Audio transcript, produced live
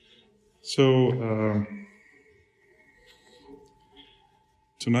So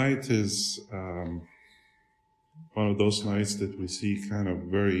tonight is one of those nights that we see kind of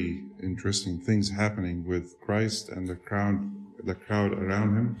very interesting things happening with Christ and the crowd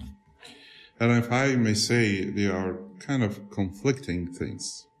around him. And if I may say, they are kind of conflicting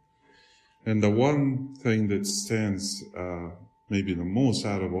things. And the one thing that stands maybe the most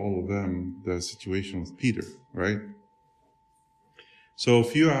out of all of them, the situation with Peter, right? So a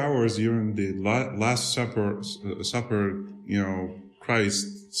few hours during the Last Supper,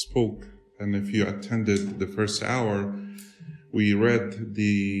 Christ spoke. And if you attended the first hour, we read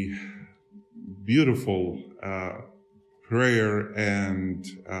the beautiful prayer and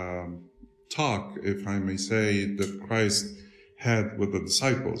talk, if I may say, that Christ had with the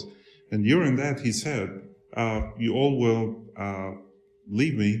disciples. And during that, he said, you all will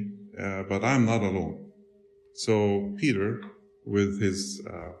leave me, but I'm not alone. So Peter, with his,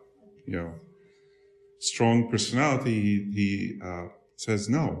 strong personality, he says,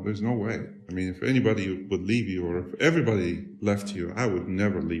 no, there's no way. I mean, if anybody would leave you, or if everybody left you, I would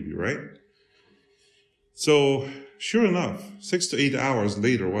never leave you, right? So, sure enough, 6 to 8 hours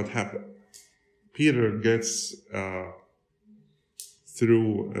later, what happened? Peter gets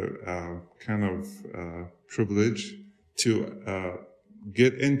through kind of privilege to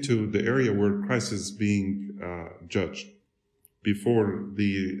get into the area where Christ is being judged before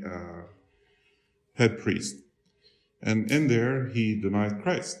the head priest. And in there, he denied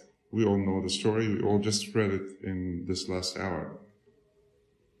Christ. We all know the story. We all just read it in this last hour.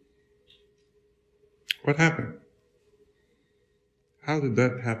 What happened? How did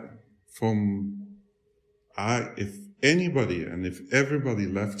that happen? If anybody and if everybody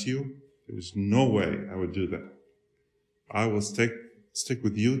left you, there's no way I would do that. I will stick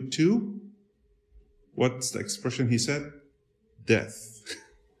with you too. What's the expression he said? Death.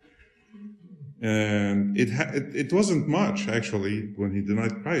 And it wasn't much, actually, when he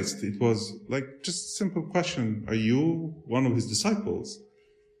denied Christ. It was like just a simple question. Are you one of his disciples?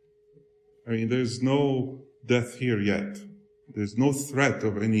 I mean, there's no death here yet. There's no threat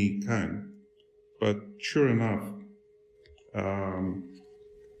of any kind. But sure enough,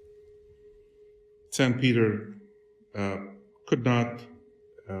 St. Peter could not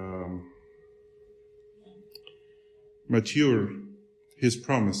mature his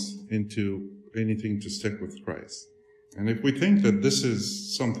promise into anything to stick with Christ. And if we think that this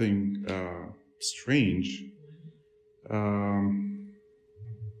is something strange,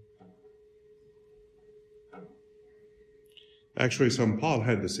 actually St. Paul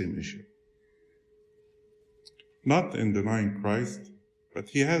had the same issue. Not in denying Christ, but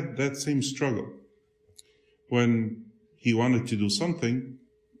he had that same struggle. When he wanted to do something,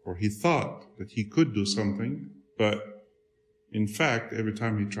 or he thought that he could do something, but in fact, every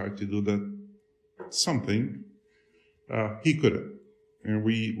time he tried to do that something, he couldn't. And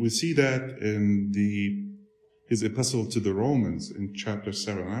we see that in his epistle to the Romans in chapter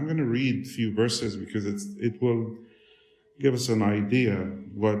 7. I'm going to read a few verses because it will give us an idea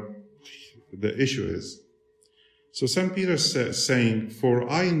what the issue is. So St. Peter says, saying, "For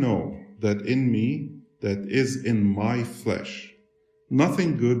I know that in me, that is in my flesh,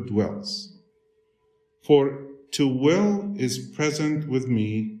 nothing good dwells. For to will is present with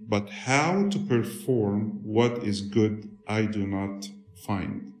me, but how to perform what is good I do not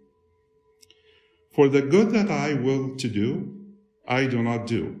find. For the good that I will to do, I do not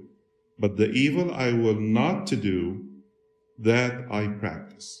do, but the evil I will not to do, that I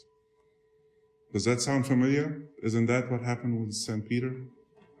practice." Does that sound familiar? Isn't that what happened with St. Peter?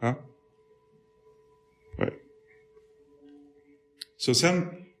 Huh? Right. So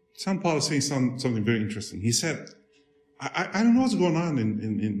St. Paul is saying something very interesting. He said, I don't know what's going on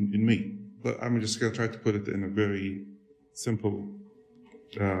in me, but I'm just going to try to put it in a very simple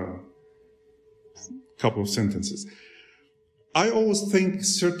couple of sentences. I always think a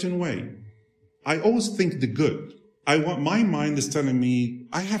certain way. I always think the good. My mind is telling me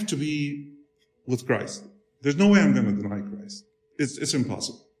I have to be with Christ. There's no way I'm going to deny Christ. It's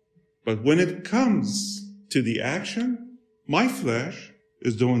impossible. But when it comes to the action, my flesh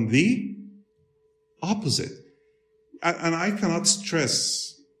is doing the opposite. And I cannot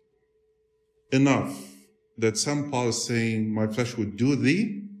stress enough that St. Paul is saying my flesh would do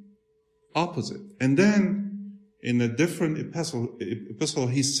the opposite. And then in a different epistle,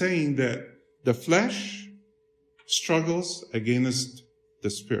 he's saying that the flesh struggles against the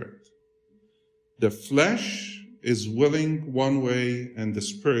spirit. The flesh is willing one way and the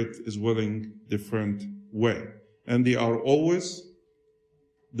spirit is willing different way. And they are always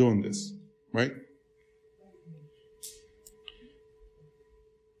doing this, right?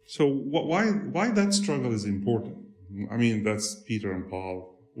 So why that struggle is important? I mean, that's Peter and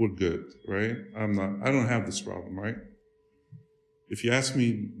Paul. We're good, right? I don't have this problem, right? If you ask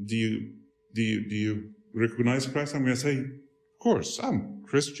me, do you recognize Christ? I'm going to say, of course, I'm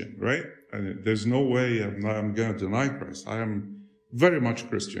Christian, right? And there's no way I'm going to deny Christ. I am very much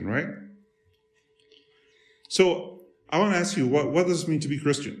Christian, right? So I want to ask you, what does it mean to be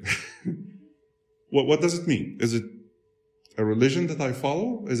Christian? What does it mean? Is it a religion that I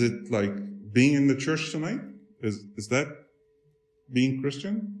follow? Is it like being in the church tonight? Is that being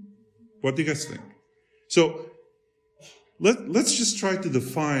Christian? What do you guys think? So let's just try to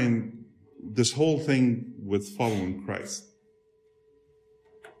define this whole thing with following Christ.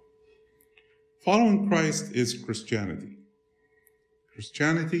 Following Christ is Christianity.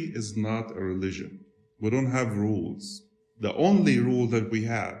 Christianity is not a religion. We don't have rules. The only rule that we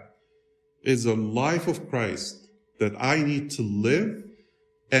have is a life of Christ that I need to live,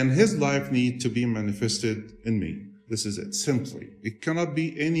 and his life needs to be manifested in me. This is it, simply. It cannot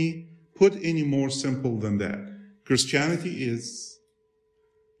be put any more simple than that. Christianity is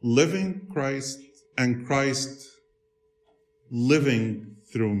living Christ and Christ living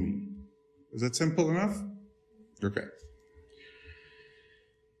through me. Is that simple enough? Okay.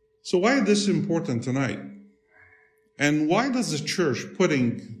 So why is this important tonight? And why does the church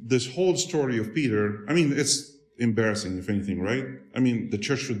putting this whole story of Peter, I mean, it's embarrassing, if anything, right? I mean, the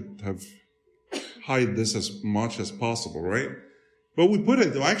church should have hide this as much as possible, right? But we put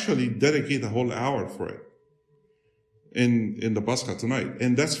it to actually dedicate a whole hour for it in the Pascha tonight.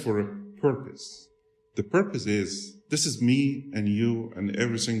 And that's for a purpose. The purpose is, this is me and you and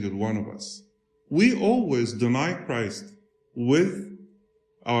every single one of us. We always deny Christ with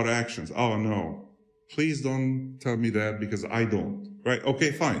our actions. Oh, no. Please don't tell me that because I don't. Right?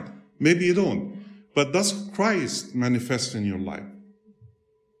 Okay, fine. Maybe you don't. But does Christ manifest in your life?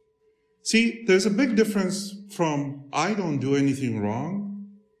 See, there's a big difference from I don't do anything wrong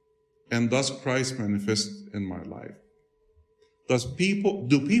and does Christ manifest in my life?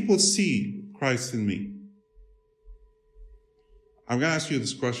 Do people see Christ in me? I'm going to ask you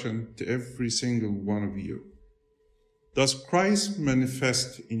this question to every single one of you. Does Christ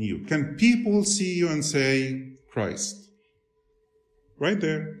manifest in you? Can people see you and say, Christ? Right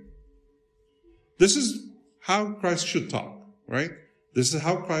there. This is how Christ should talk, right? This is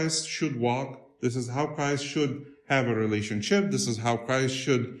how Christ should walk. This is how Christ should have a relationship. This is how Christ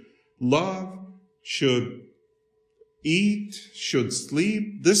should love, should eat, should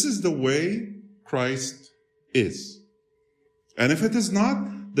sleep. This is the way Christ is. And if it is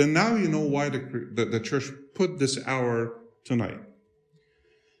not, then now you know why the church put this hour tonight.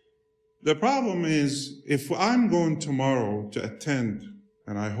 The problem is, if I'm going tomorrow to attend,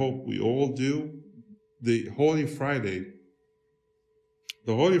 and I hope we all do, the Holy Friday.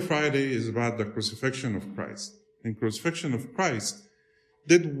 The Holy Friday is about the crucifixion of Christ. And crucifixion of Christ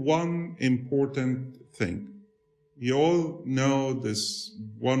did one important thing. You all know this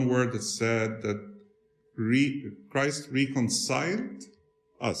one word that said that Christ reconciled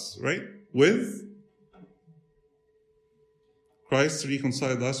us, right? Christ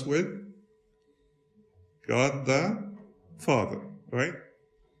reconciled us with God the Father, right?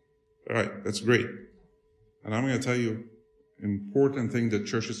 All right, that's great. And I'm going to tell you an important thing that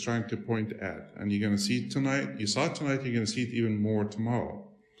church is trying to point at. And you're going to see it tonight. You saw it tonight, you're going to see it even more tomorrow.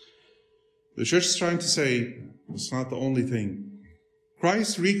 The church is trying to say, it's not the only thing.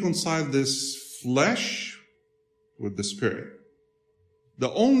 Christ reconciled this flesh with the Spirit.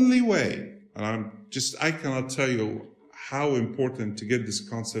 The only way, and I cannot tell you how important to get this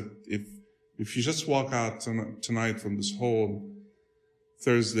concept if you just walk out tonight from this whole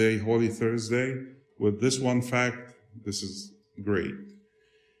Thursday, Holy Thursday, with this one fact, this is great.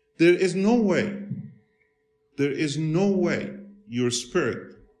 There is no way your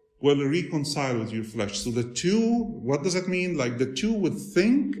spirit will reconcile with your flesh. So the two, what does that mean? Like the two would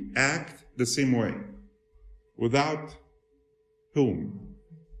think, act the same way. Without whom?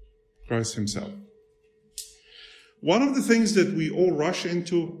 Christ himself. One of the things that we all rush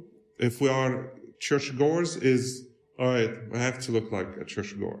into if we are churchgoers is, all right, I have to look like a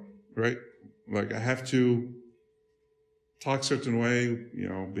churchgoer, right? Like I have to talk certain way,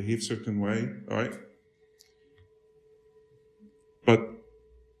 behave certain way, all right? But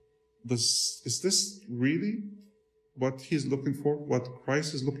is this really what he's looking for, what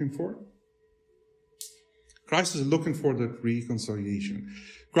Christ is looking for? Christ is looking for that reconciliation.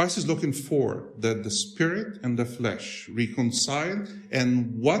 Christ is looking for that the spirit and the flesh reconcile,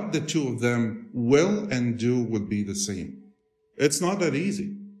 and what the two of them will and do would be the same. It's not that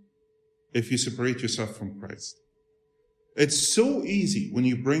easy if you separate yourself from Christ. It's so easy when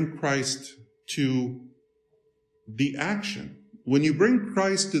you bring Christ to the action. When you bring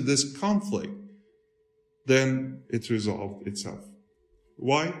Christ to this conflict, then it resolved itself.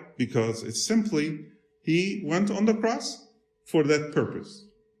 Why? Because it's simply, he went on the cross for that purpose.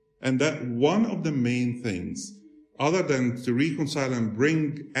 And that one of the main things, other than to reconcile and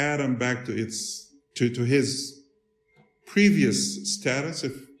bring Adam back to his previous status,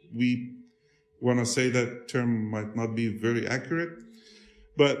 if we want to say that term might not be very accurate,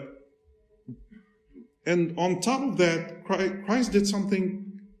 and on top of that, Christ did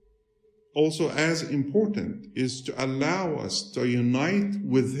something also as important, is to allow us to unite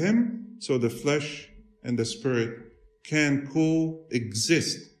with him so the flesh and the spirit can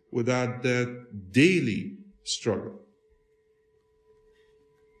coexist without that daily struggle.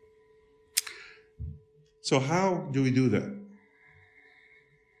 So how do we do that?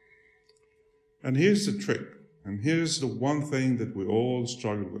 And here's the trick, and here's the one thing that we all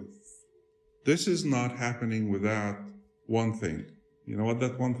struggle with. This is not happening without one thing. You know what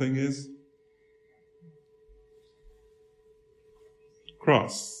that one thing is?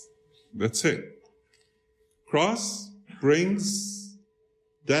 Cross. That's it. Cross brings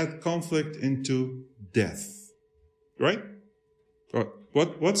that conflict into death. Right?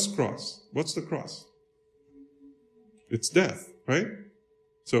 What's cross? What's the cross? It's death, right?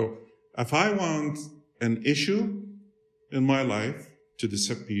 So if I want an issue in my life to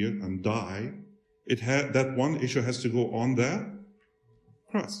disappear and die, that one issue has to go on the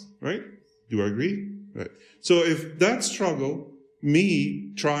cross, right? Do I agree? Right. So if that struggle,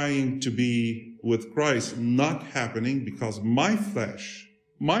 me trying to be with Christ, not happening because my flesh,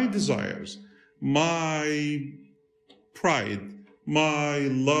 my desires, my pride, my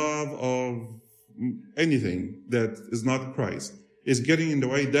love of anything that is not Christ is getting in the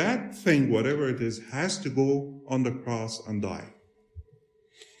way, that thing, whatever it is, has to go on the cross and die.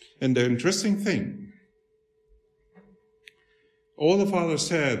 And the interesting thing, all the Father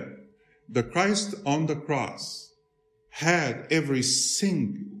said, the Christ on the cross had every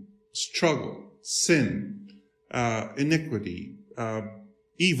single struggle, sin, iniquity,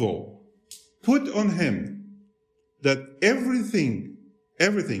 evil, put on him, that everything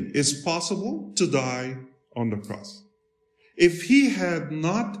is possible to die on the cross. If he had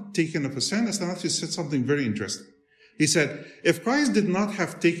not taken up a sin, he said something very interesting. He said, if Christ did not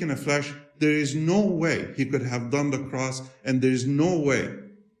have taken a flesh, there is no way he could have done the cross, and there is no way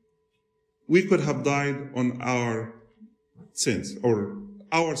we could have died on our sins, or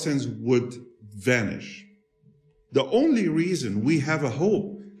our sins would vanish. The only reason we have a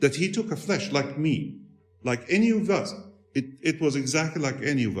hope that he took a flesh like me, like any of us, it was exactly like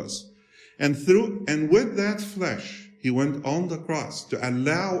any of us. And with that flesh, he went on the cross to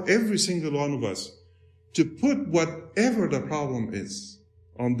allow every single one of us to put whatever the problem is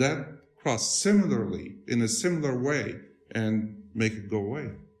on that cross similarly, in a similar way, and make it go away.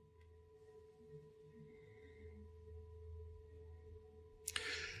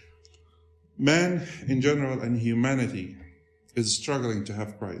 Man in general and humanity is struggling to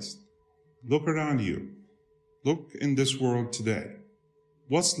have Christ. Look around you. Look in this world today.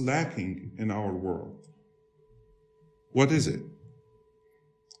 What's lacking in our world? What is it?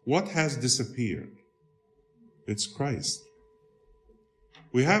 What has disappeared? It's Christ.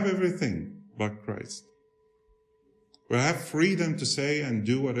 We have everything but Christ. We have freedom to say and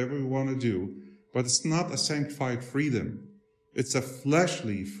do whatever we want to do, but it's not a sanctified freedom. It's a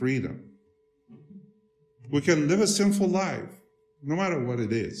fleshly freedom. We can live a sinful life, no matter what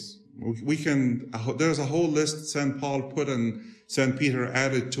it is. There's a whole list St. Paul put and St. Peter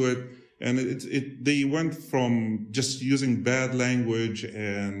added to it, and they went from just using bad language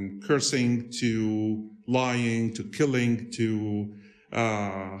and cursing to lying to killing to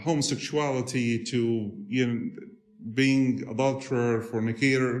homosexuality to being adulterer,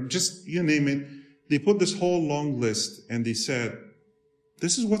 fornicator, just you name it. They put this whole long list and they said,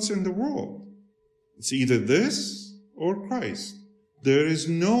 this is what's in the world. It's either this or Christ. There is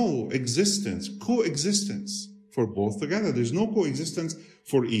no coexistence for both together. There's no coexistence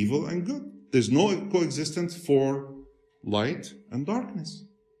for evil and good. There's no coexistence for light and darkness.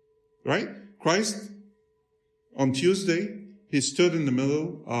 Right? Christ, on Tuesday, he stood in the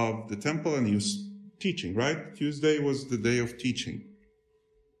middle of the temple and he was teaching, right? Tuesday was the day of teaching.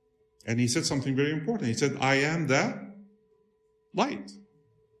 And he said something very important. He said, I am the light.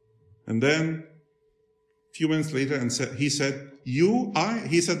 And then a few minutes later, he said, I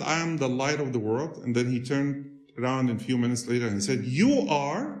am the light of the world. And then he turned around a few minutes later and said, you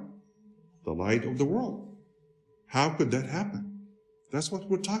are the light of the world. How could that happen? That's what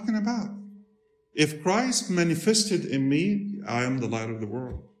we're talking about. If Christ manifested in me, I am the light of the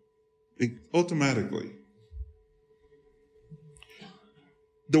world. Automatically.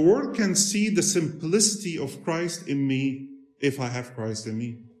 The world can see the simplicity of Christ in me if I have Christ in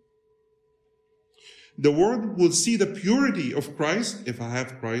me. The world will see the purity of Christ if I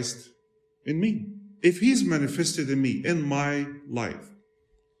have Christ in me. If he's manifested in me, in my life.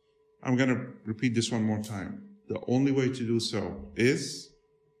 I'm going to repeat this one more time. The only way to do so is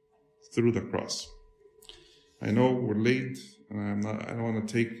through the cross. I know we're late, and I don't want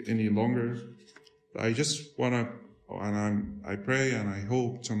to take any longer. But I just want to, and I pray and I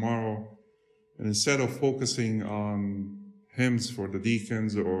hope tomorrow, and instead of focusing on hymns for the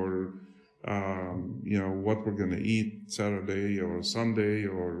deacons or what we're going to eat Saturday or Sunday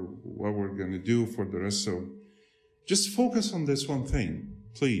or what we're going to do for the rest of, just focus on this one thing,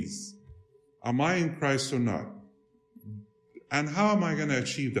 please. Am I in Christ or not? And how am I going to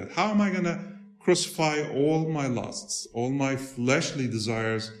achieve that? How am I going to crucify all my lusts, all my fleshly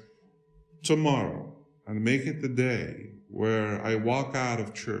desires tomorrow and make it the day where I walk out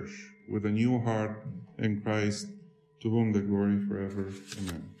of church with a new heart in Christ, to whom the glory forever.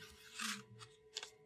 Amen.